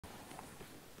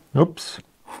Oops.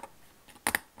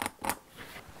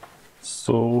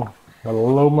 So,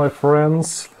 hello my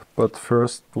friends, but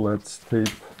first let's tape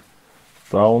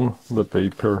down the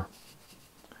paper.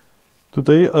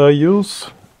 Today I use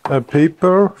a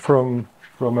paper from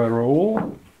a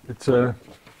roll. It's a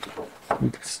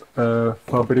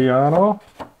Fabriano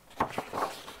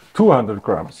 200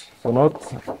 grams, so not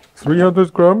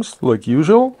 300 grams like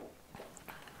usual.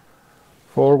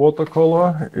 For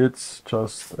watercolor, it's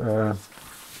just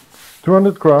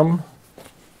 200 gram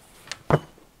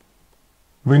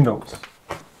windows,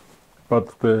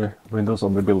 but the windows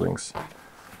on the buildings.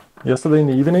 Yesterday in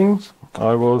the evening,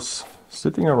 I was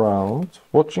sitting around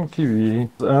watching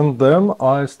TV, and then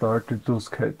I started to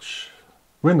sketch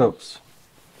windows.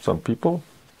 Some people,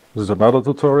 this is another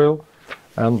tutorial,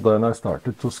 and then I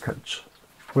started to sketch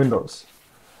windows.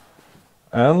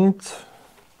 And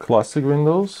classic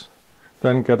windows,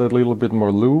 then get a little bit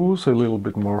more loose, a little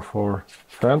bit more for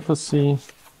fantasy,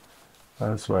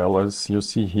 as well as you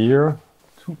see here,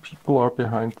 two people are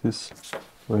behind these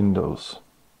windows.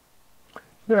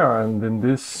 Yeah, and in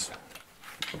this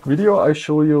video I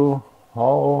show you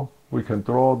how we can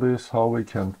draw this, how we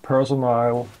can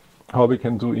personalize, how we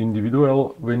can do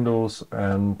individual windows,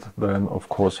 and then of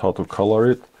course how to color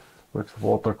it with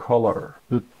watercolor.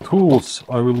 The tools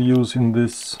I will use in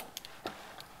this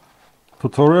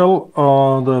tutorial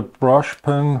are the brush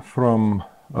pen from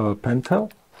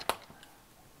Pentel,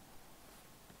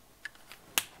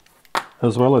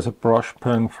 as well as a brush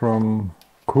pen from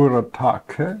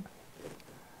Kuretake.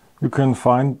 You can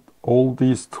find all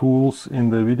these tools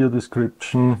in the video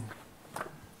description.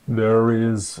 There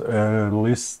is a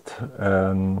list,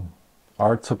 an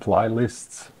art supply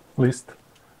list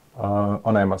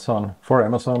on Amazon. For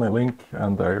Amazon, a link,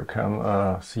 and there you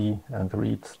can see and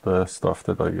read the stuff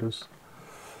that I use.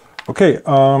 Okay,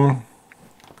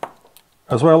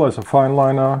 as well as a fine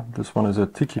liner. This one is a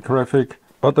Tiki graphic,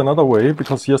 but another way,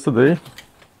 because yesterday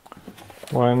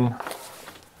when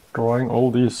drawing all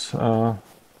these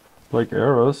black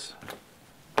arrows,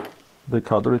 the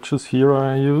cartridges here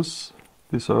I use,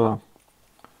 these are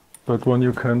that one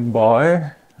you can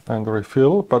buy and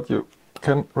refill, but you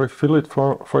can refill it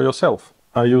for yourself.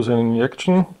 I use an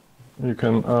injection. You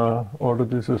can order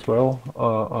this as well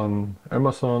on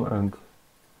Amazon, and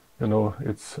you know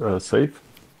it's safe.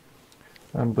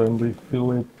 And then we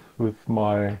fill it with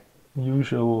my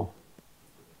usual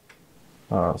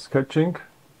sketching.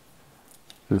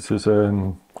 This is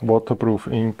a waterproof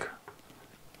ink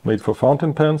made for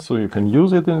fountain pens, so you can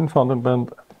use it in fountain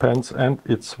pens, and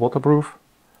it's waterproof.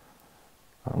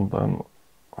 And then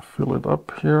fill it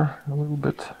up here a little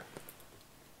bit,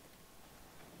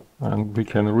 and we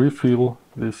can refill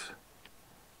this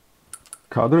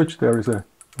cartridge. There is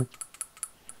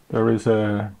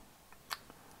a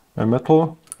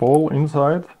metal ball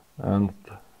inside, and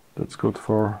that's good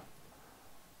for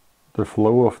the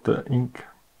flow of the ink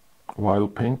while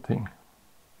painting.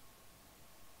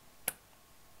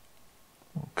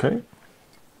 Okay,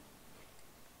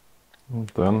 and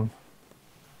then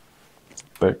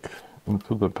back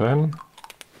into the pen.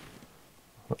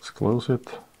 Let's close it.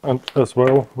 And as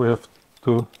well, we have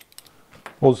to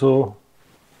also,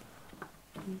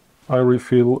 I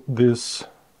refill these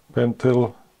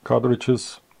Pentel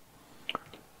cartridges.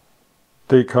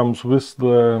 They comes with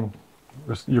the,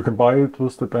 you can buy it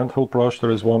with the Pentel brush,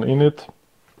 there is one in it,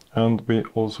 and we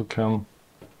also can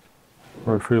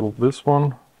refill this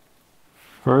one.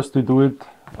 First we do it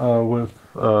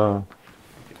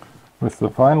with the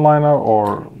fine liner,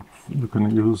 or you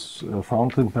can use a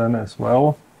fountain pen as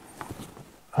well.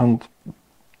 And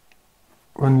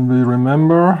when we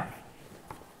remember,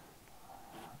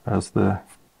 as the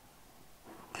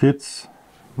kids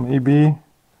maybe,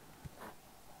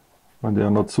 when they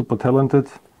are not super talented,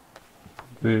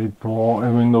 they draw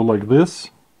a window like this.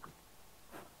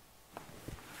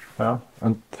 Yeah,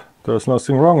 and there's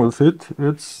nothing wrong with it.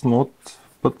 It's not,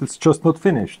 but it's just not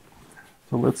finished.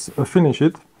 So let's finish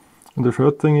it. And the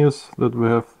third thing is that we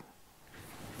have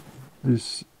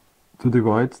this to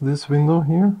divide this window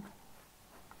here,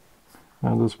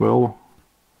 and as well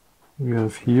we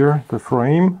have here the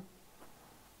frame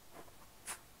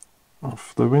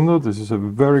of the window. This is a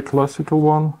very classical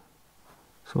one,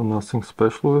 so nothing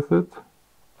special with it.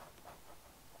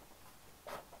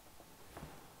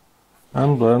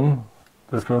 And then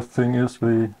the first thing is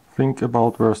we think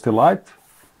about where's the light,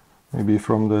 maybe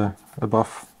from the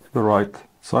above the right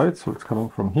side, so it's coming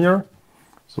from here.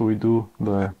 So we do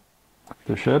the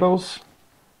shadows.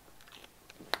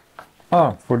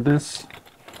 For this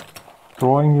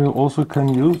drawing you also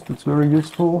can use, it's very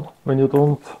useful when you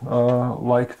don't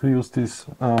like to use these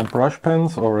brush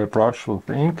pens or a brush with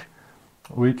ink.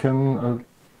 we can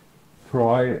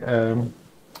try a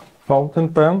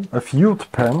fountain pen, a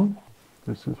fude pen.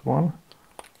 This is one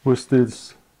with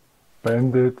this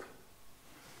banded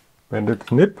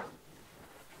nib.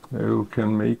 You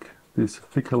can make these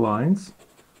thicker lines.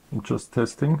 I'm just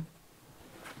testing.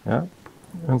 Yeah,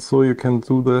 and so you can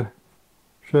do the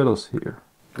shadows here.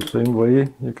 The same way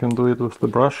you can do it with the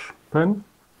brush pen.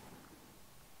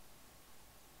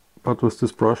 But with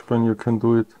this brush pen you can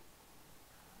do it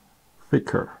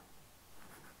thicker.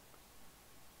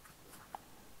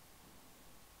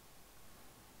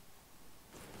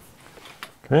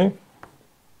 Okay,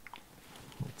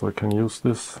 so I can use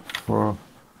this for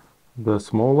the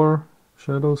smaller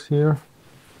shadows here.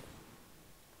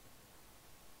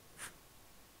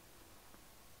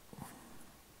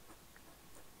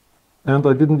 And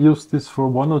I didn't use this for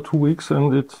 1 or 2 weeks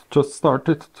and it just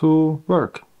started to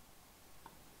work.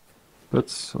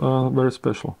 That's very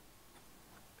special.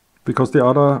 Because the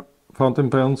other fountain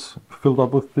pens filled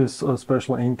up with this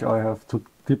special ink, I have to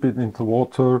dip it into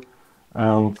water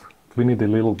and clean it a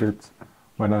little bit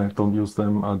when I don't use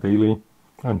them daily.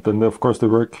 And then of course they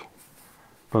work.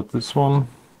 But this one,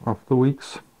 after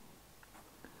weeks.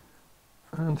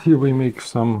 And here we make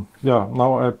some, yeah,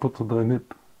 now I put the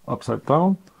nib upside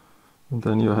down. And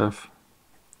then you have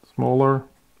smaller,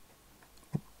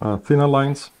 thinner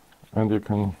lines. And you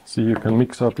can see you can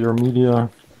mix up your media.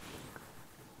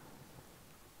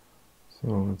 So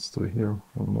let's do here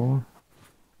one more.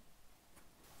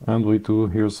 And we do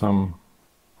here some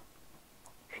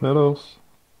shadows.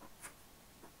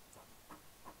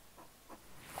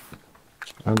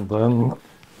 And then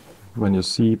when you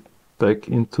see back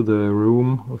into the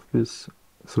room of this,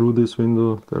 through this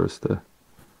window, there's a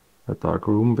dark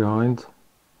room behind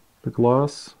the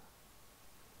glass.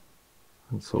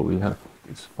 And so we have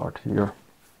this part here.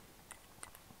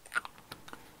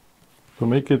 To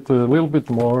make it a little bit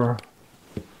more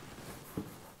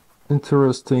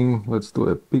interesting, let's do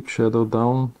a big shadow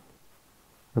down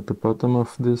at the bottom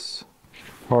of this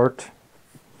part.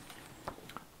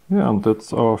 Yeah, and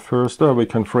that's our first, we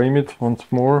can frame it once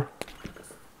more.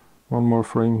 One more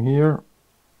frame here.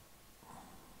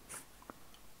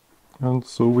 And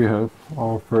so we have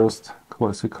our first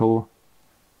classical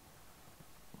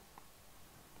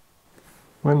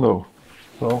window.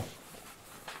 So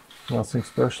nothing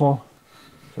special,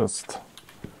 just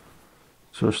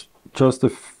the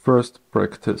first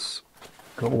practice.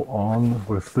 Go on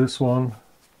with this one.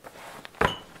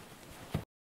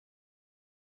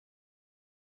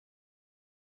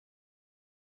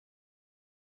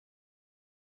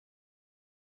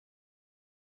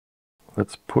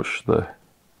 Let's push the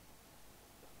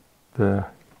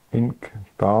ink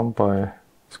down by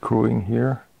screwing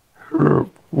here.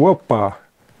 Whoopa!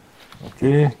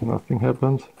 Okay, nothing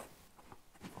happened.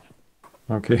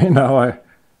 Okay, now I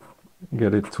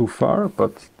get it too far,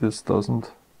 but this does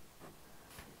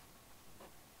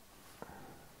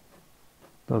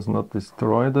not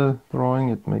destroy the drawing.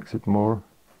 It makes it more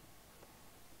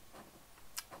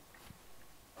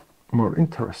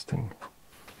interesting.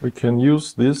 We can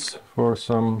use this for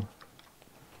some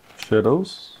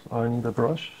shadows. I need a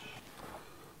brush.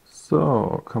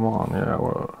 So come on, yeah,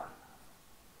 well,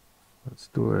 let's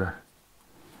do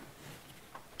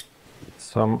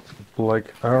some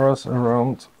black arrows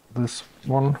around this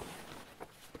one.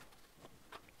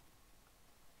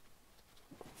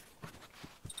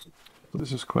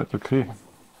 This is quite okay.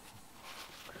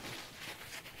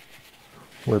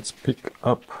 Let's pick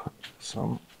up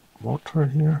some water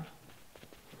here,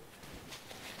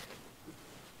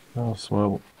 as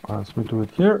well as we do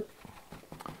it here.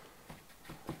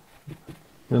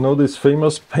 You know this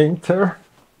famous painter,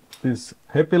 these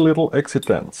happy little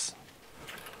accidents.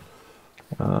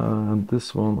 And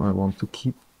this one I want to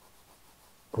keep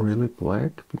really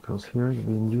black, because here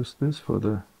we use this for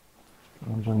the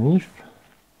underneath.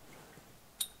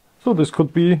 So this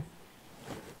could be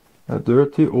a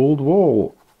dirty old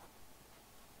wall.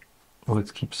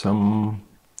 Let's keep some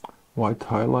white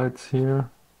highlights here.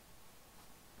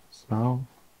 So.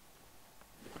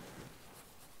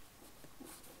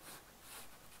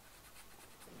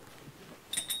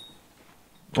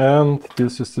 And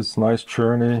this is this nice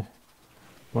journey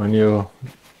when you,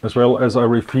 as well as I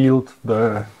refilled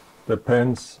the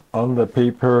pens on the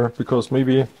paper, because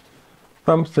maybe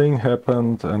something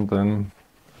happened and then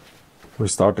we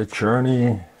start a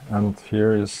journey, and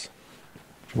here is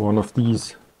one of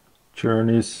these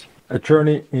journeys, a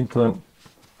journey into an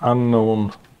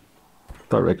unknown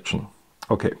direction.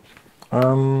 Okay,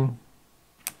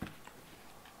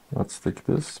 let's take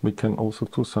this. We can also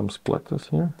do some splatters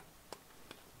here.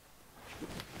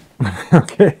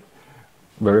 Okay,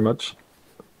 very much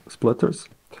splatters.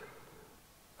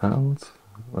 And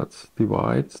let's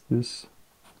divide this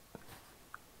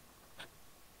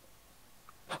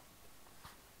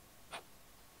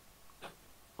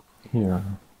here.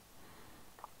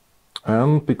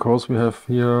 And because we have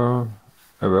here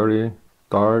a very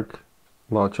dark,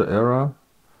 larger area,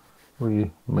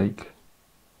 we make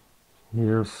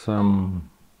here some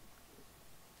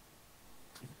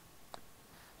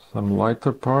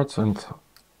lighter parts, and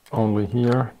only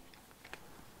here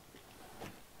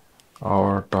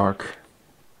our dark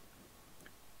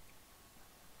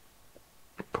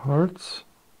parts.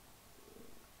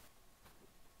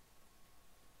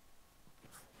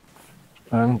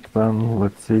 And then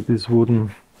let's see these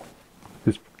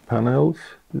panels,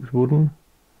 this wooden.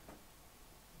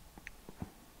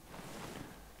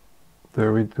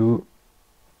 There we do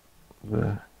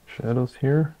the shadows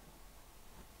here.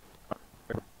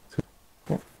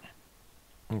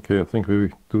 Okay, I think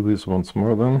we do this once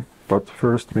more then, but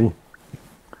first we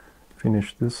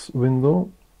finish this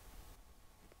window.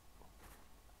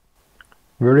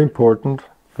 Very important,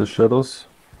 the shadows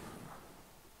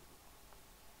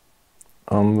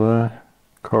on the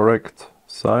correct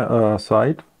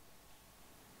side.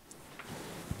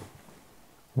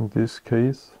 In this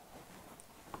case,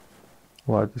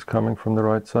 light is coming from the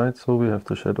right side, so we have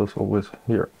the shadows always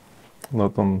here.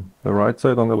 Not on the right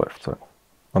side, on the left side.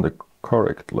 On the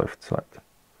correct left side.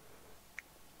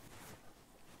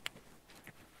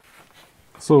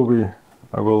 So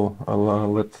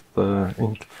I'll let the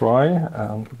ink dry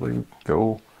and we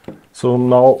go. So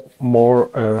now more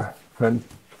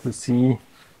fantasy,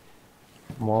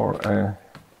 more a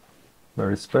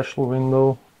very special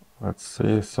window. Let's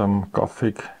say some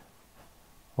Gothic,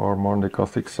 or more on the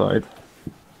Gothic side.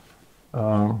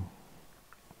 So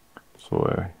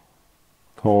a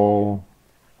tall,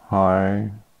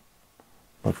 high,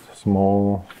 but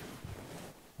small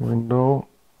window.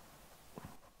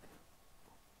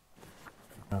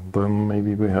 And then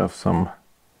maybe we have some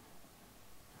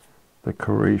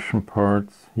decoration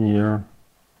parts here.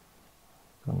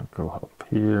 Gonna go up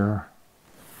here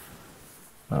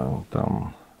and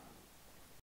down.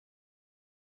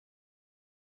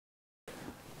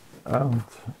 And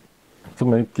to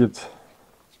make it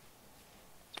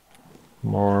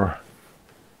more,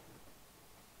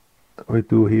 we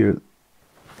do here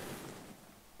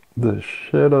the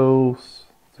shadows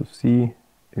to see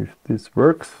if this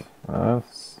works.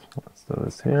 Let's do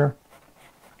this here.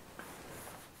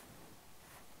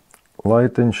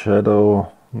 Light and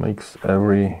shadow makes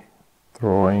every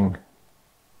drawing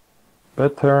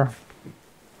better,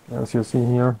 as you see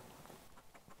here.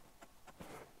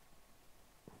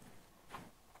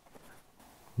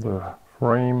 The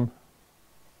frame.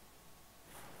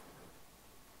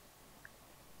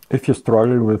 If you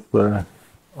struggle with the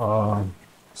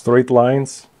straight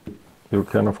lines, you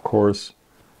can of course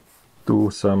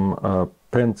do some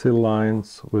pencil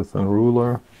lines with a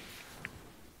ruler.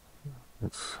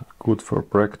 It's good for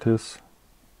practice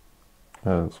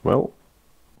as well.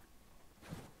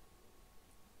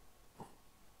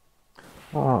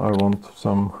 I want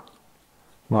some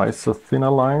nicer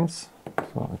thinner lines,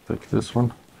 so I take this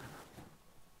one.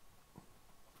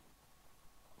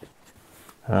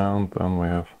 And then we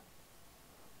have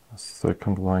a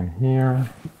second line here.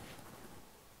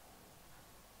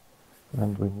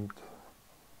 And we need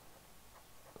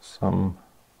some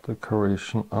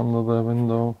decoration under the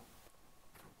window.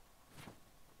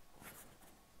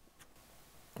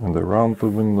 And around the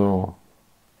window.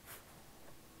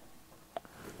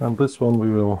 And this one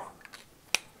we will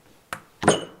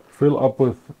fill up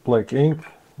with black ink.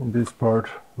 In this part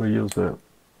we use a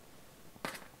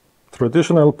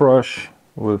traditional brush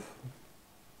with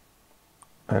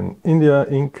an India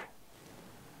ink.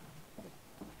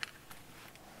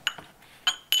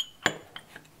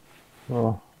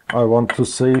 So I want to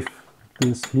save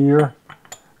this here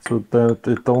so that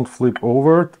it don't flip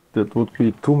over. That would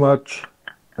be too much,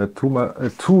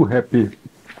 too happy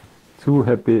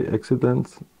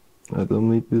accident. I don't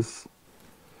need this.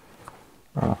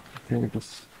 I think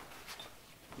this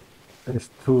is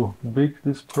too big,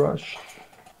 this brush.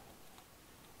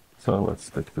 So let's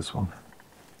take this one.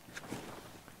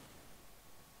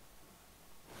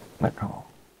 Now.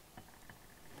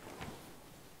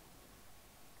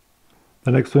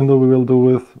 The next window we will do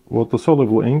with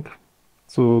water-soluble ink,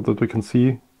 so that we can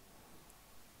see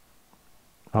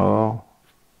how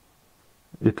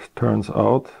it turns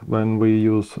out when we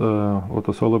use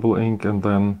water-soluble ink and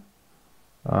then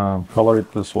color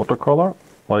it with watercolor,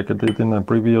 like I did in a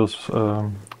previous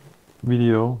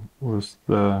video with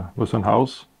a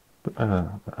house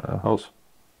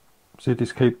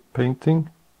cityscape painting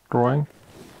drawing.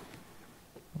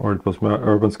 Or it was my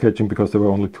urban sketching because there were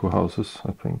only 2 houses,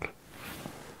 I think.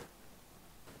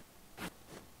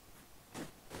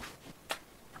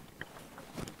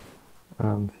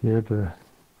 And here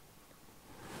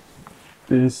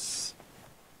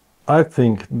I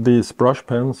think these brush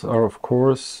pens are of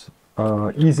course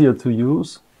easier to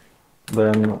use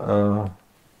than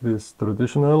these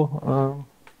traditional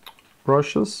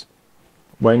brushes.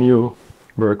 When you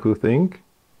work with ink,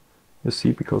 you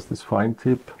see, because this fine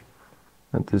tip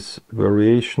and this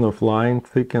variation of line,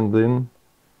 thick and thin,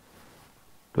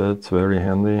 that's very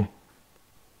handy,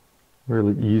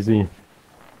 really easy.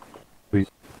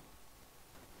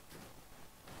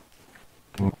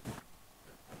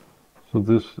 So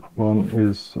this one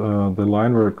is the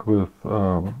line work with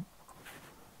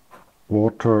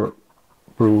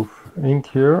waterproof ink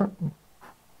here,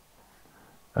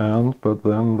 but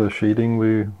then the shading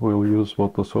we will use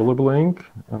water soluble ink,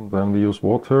 and then we use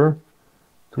water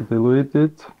to dilute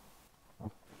it.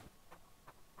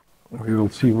 We will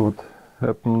see what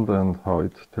happened and how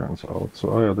it turns out.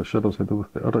 So yeah, the shadows I do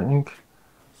with the other ink.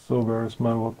 So where is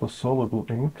my water soluble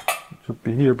ink? It should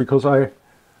be here, because I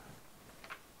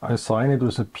sign it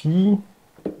with a P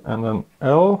and an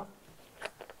L.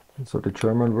 These are the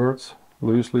German words,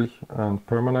 loosely and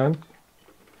permanent.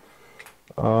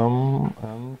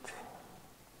 And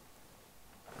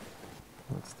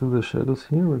let's do the shadows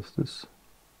here with this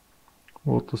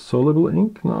water soluble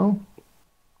ink now.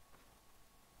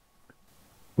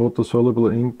 Water soluble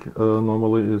ink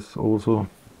normally is also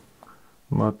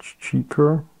much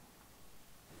cheaper.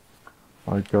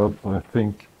 I got, I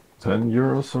think, 10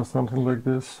 euros or something like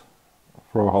this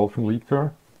for a half a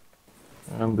liter,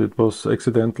 and it was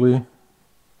accidentally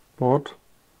bought,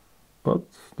 but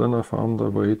then I found a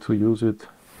way to use it.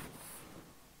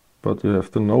 But you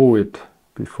have to know it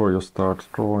before you start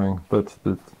drawing. But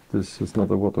this is not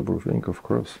a waterproof ink, of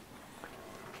course.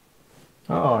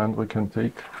 And we can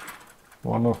take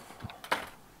one of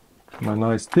my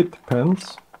nice tip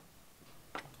pens.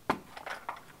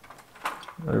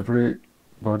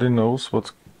 Everybody knows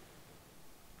what's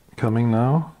coming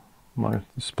now. My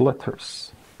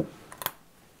splatters.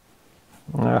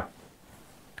 Yeah.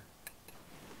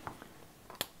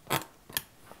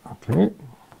 Okay.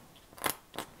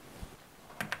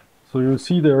 So you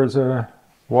see there is a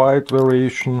wide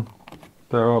variation.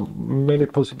 There are many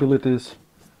possibilities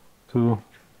to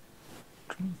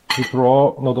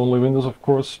draw, not only windows of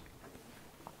course,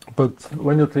 but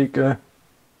when you take a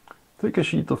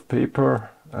sheet of paper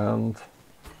and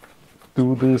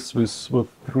do this with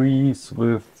trees,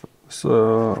 with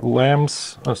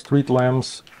lamps, street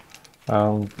lamps,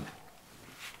 and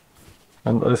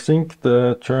I think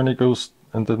the journey goes,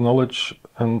 and the knowledge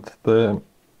and the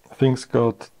things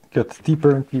get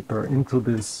deeper and deeper into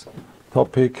this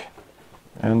topic,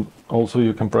 and also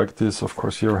you can practice, of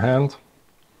course, your hand.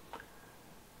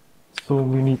 So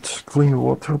we need clean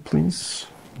water, please.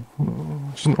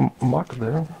 There's no mug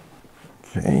there.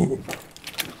 Okay.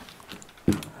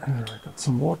 Here I got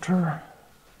some water,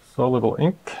 soluble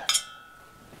ink.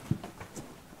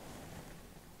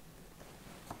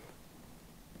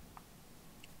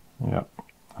 Yeah,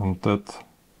 and that's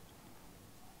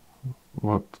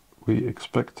what we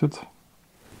expected.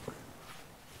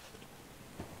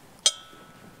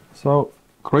 So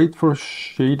great for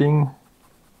shading.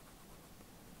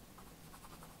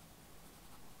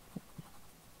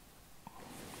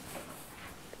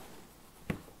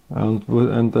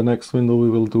 And the next window we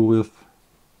will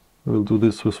do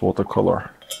this with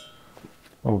watercolor.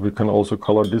 Oh, we can also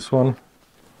color this one,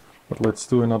 but let's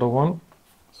do another one.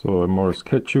 So a more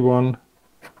sketchy one,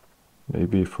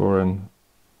 maybe for an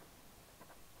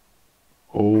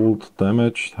old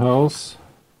damaged house.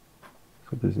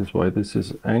 So this is why this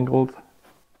is angled.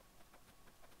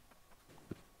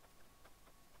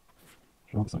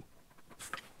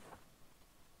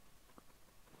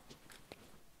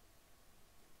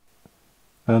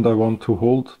 And I want to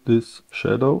hold this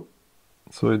shadow,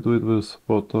 so I do it with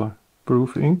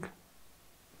waterproof ink.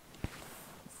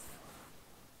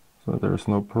 So there's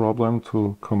no problem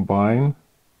to combine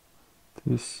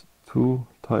these two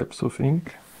types of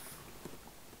ink.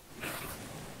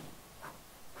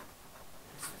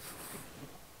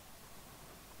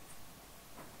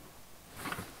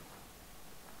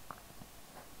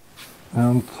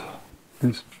 And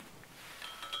this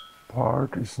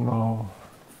part is now,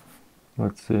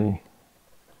 let's see,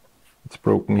 it's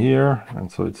broken here,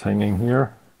 and so it's hanging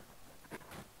here.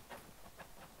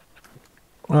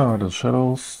 Oh, the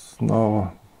shadows,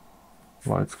 now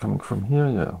light's coming from here,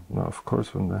 yeah, now of course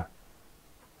from the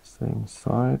same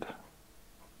side.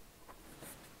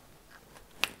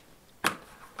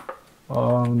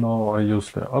 No, I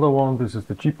use the other one. This is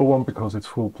the cheaper one because it's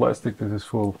full plastic. This is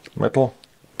full metal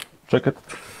jacket.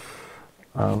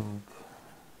 And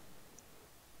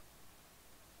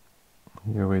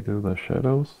here we do the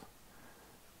shadows.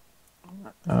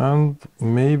 And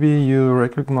maybe you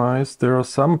recognize there are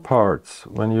some parts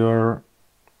when you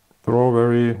draw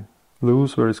very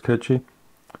loose, very sketchy.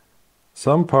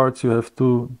 Some parts you have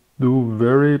to do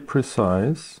very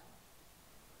precise,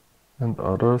 and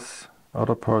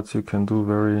other parts you can do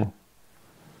very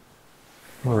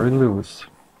loose.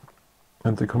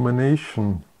 And the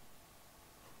combination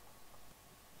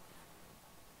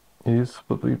is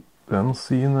what we then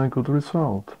see in a good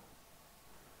result.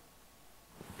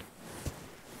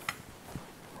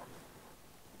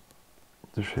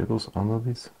 The shadows under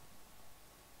these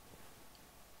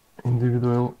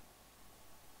individual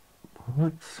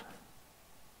parts.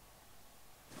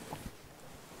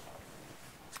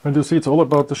 And you see it's all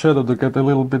about the shadow to get a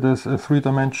little bit of a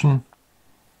three-dimension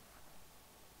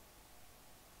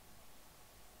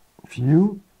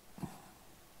view.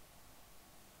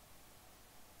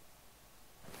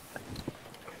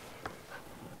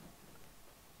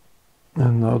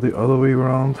 And now the other way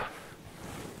around.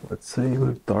 Let's say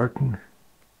we darken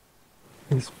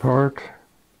this part.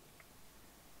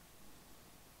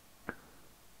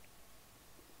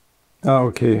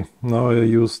 Okay, now I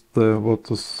used the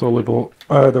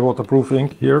the waterproof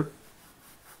ink here.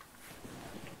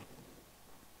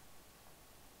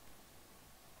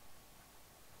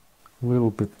 A little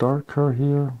bit darker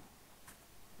here.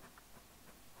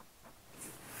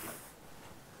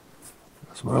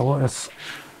 As well as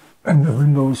in the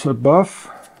windows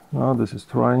above. Now this is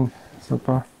drying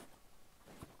super.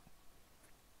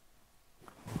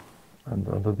 And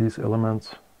under these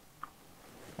elements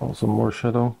also more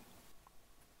shadow.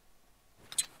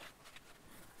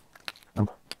 And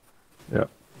yeah,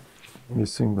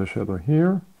 missing the shadow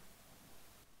here.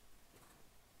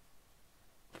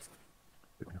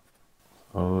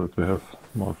 So that we have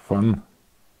more fun.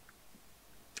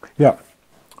 Yeah,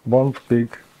 one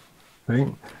big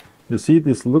thing. You see,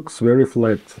 this looks very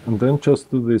flat, and then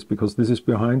just do this because this is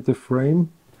behind the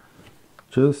frame.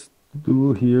 Just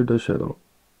do here the shadow,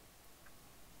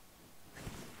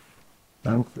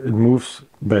 and it moves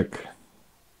back.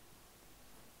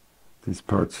 These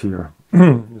parts here.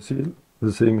 You see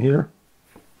the same here,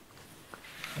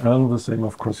 and the same,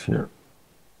 of course, here.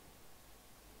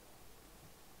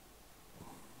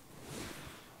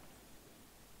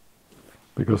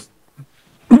 Because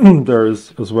there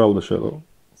is as well the shadow.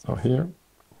 So here,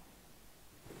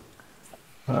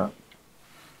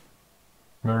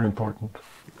 very important,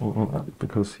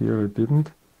 because here it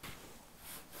didn't.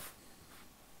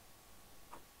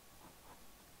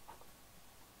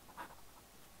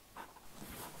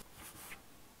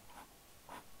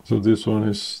 So this one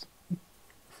is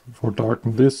for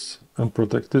darken this and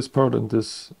protect this part, and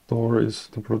this door is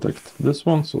to protect this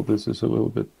one. So this is a little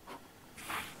bit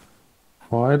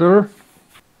wider.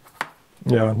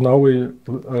 Yeah, now we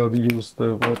use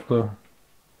the water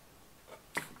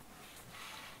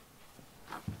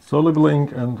soluble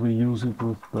ink, and we use it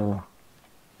with the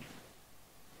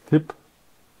tip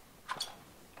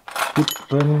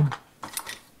pen.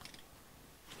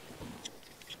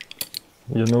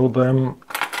 You know them,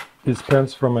 these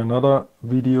pens from another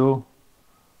video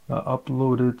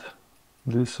uploaded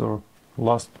this or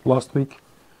last week.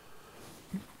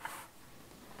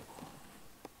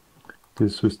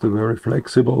 This is the very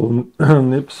flexible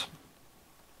nibs.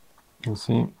 You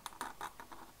see.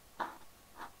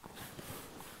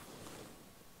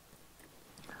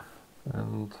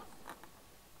 And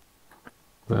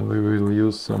then we will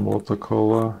use some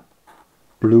watercolor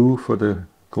blue for the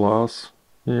glass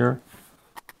here.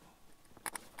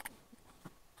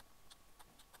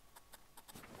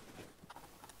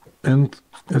 And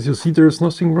as you see, there's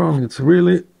nothing wrong. It's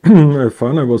really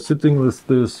fun. I was sitting with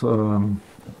this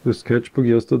sketchbook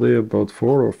yesterday about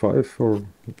 5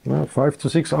 to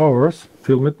 6 hours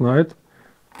till midnight,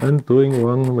 and doing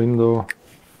one window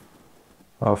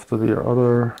after the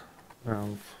other,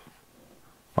 and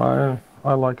I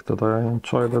like that. I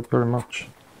enjoy that very much.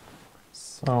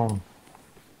 So,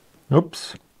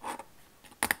 oops.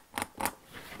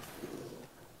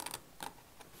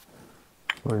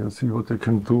 So you see what you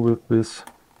can do with this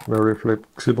very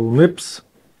flexible nibs.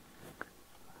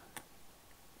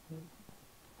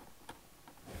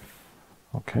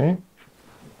 Okay,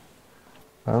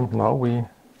 and now we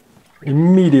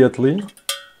immediately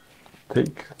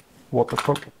take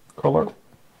watercolor,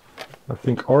 I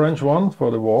think orange one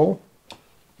for the wall.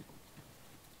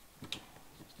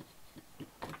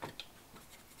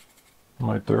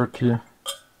 My dirty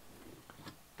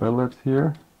palette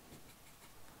here.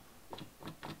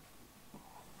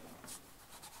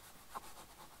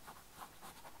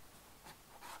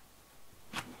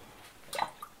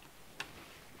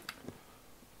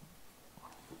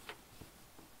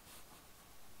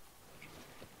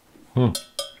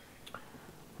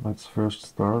 Let's first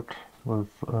start with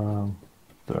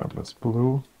this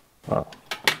blue.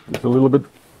 It's a little bit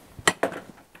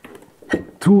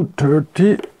too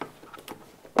dirty.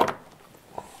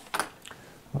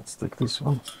 Let's take this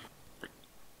one.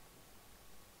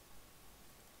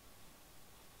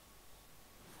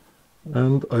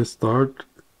 And I start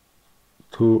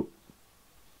to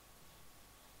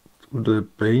the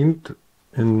paint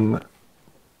in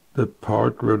the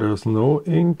part where there's no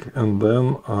ink, and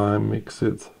then I mix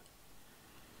it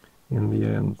in the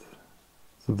end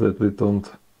so that we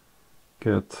don't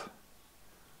get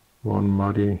one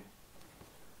muddy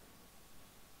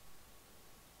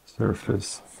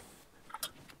surface.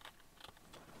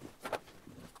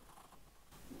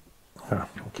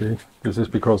 Okay, this is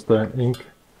because the ink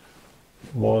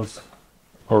was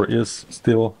or is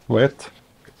still wet.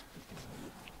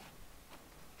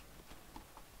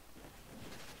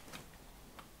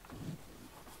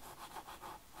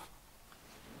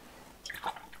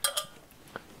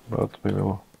 But we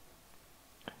will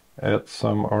add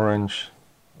some orange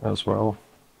as well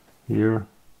here,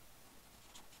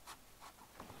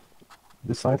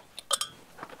 this side.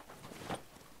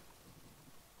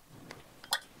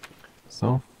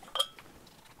 So.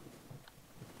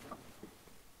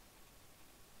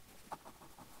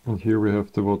 And here we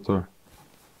have the waterproof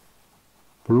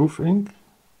ink,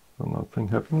 so nothing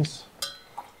happens.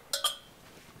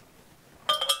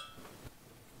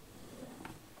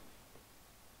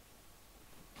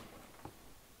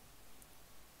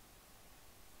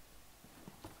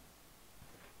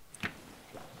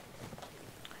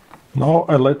 Now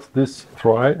I let this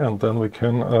dry, and then we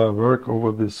can work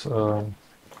over this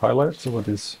highlights, over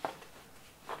these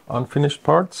unfinished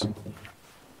parts.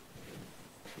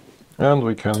 And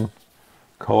we can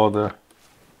color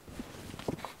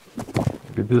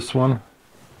maybe this one.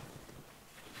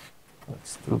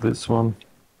 Let's do this one.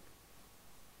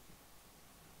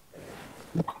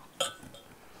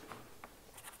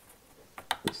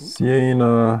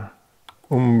 Sienna,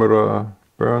 Umbra,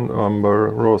 Burnt Umber,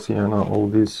 Raw Sienna, all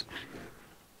these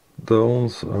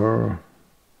tones are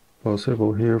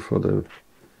possible here for the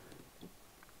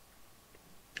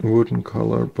wooden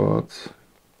color, but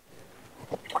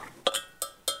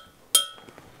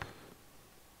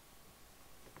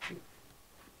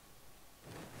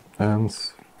and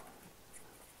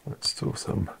let's do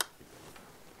some,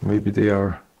 maybe they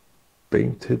are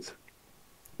painted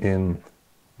in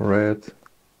red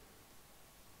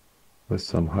with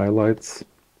some highlights.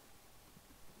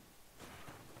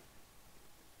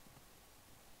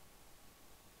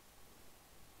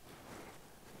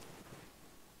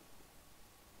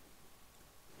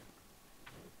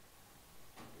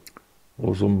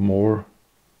 Also more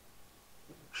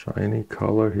shiny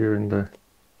color here in the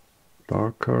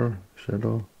darker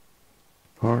shadow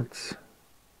parts.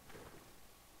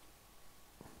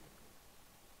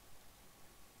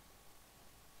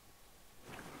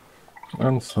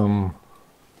 And some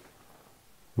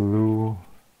blue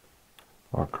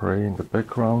or gray in the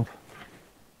background.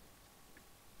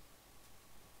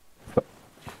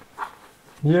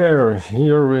 Yeah,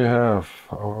 here we have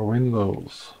our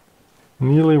windows.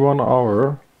 Nearly 1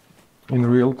 hour in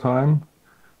real time,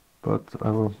 but I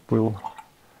will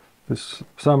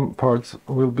some parts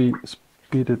will be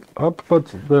speeded up, but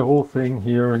the whole thing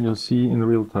here you see in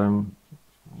real time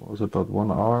was about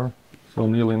 1 hour, so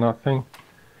nearly nothing.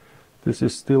 This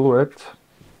is still wet,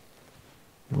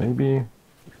 maybe,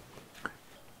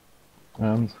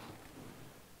 and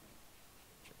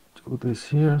do this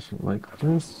here, so like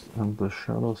this, and the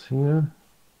shadows here,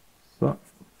 so.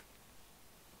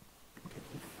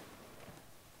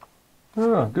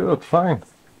 Ah, good, fine.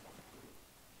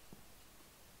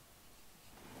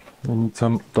 We need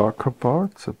some darker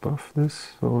parts above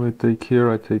this, so we take here,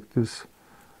 I take this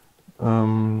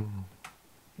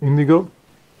indigo.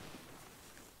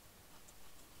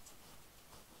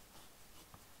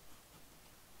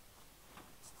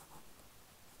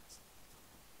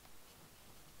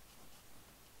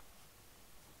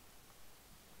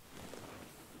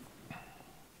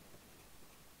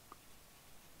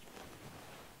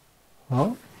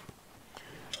 Oh,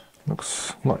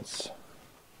 looks nice.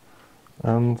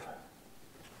 And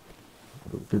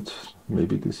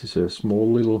maybe this is a small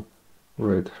little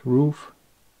red roof.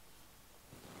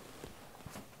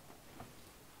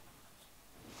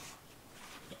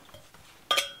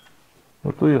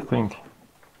 What do you think?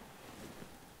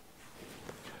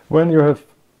 When you have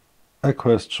a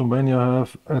question, when you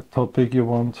have a topic you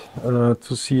want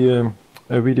to see a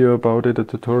video about it, a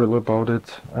tutorial about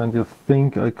it, and you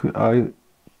think I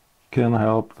can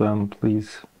help, then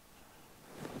please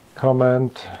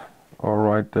comment or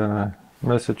write a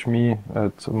message me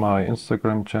at my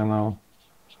Instagram channel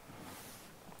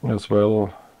as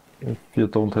well. If you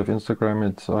don't have Instagram,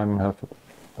 I have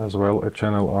as well a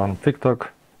channel on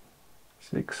TikTok.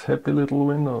 6 happy little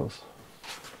windows.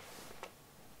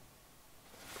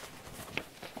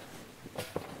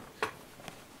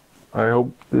 I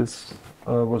hope this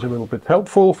was a little bit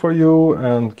helpful for you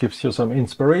and gives you some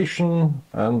inspiration,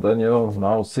 and then you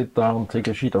now sit down, take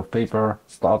a sheet of paper,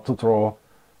 start to draw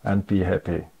and be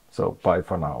happy. So bye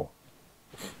for now.